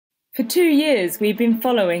For 2 years, we've been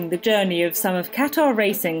following the journey of some of Qatar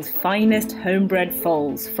Racing's finest homebred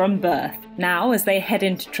foals from birth. Now, as they head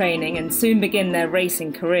into training and soon begin their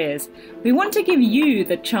racing careers, we want to give you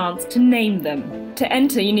the chance to name them. To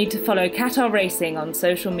enter, you need to follow Qatar Racing on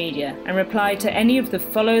social media and reply to any of the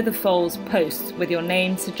Follow The Foals posts with your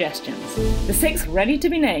name suggestions. The 6 ready to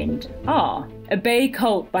be named are a bay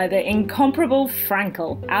colt by the incomparable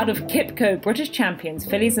Frankel out of QIPCO British Champions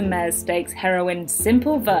Fillies and Mares Stakes heroine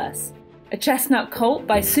Simple Verse, a chestnut colt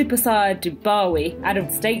by Supersire Dubawi out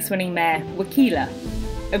of stakes-winning mare Wakila,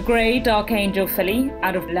 a grey Dark Angel filly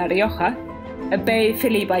out of La Rioja, a bay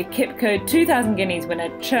filly by QIPCO 2000 Guineas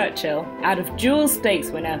winner Churchill out of dual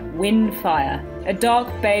stakes winner Windfire, a dark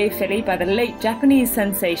bay filly by the late Japanese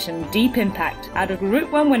sensation Deep Impact out of Group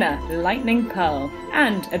 1 winner Lightning Pearl,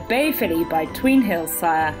 and a bay filly by Tween Hills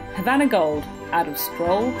sire Havana Gold out of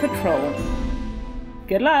Stroll Patrol.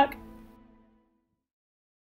 Good luck!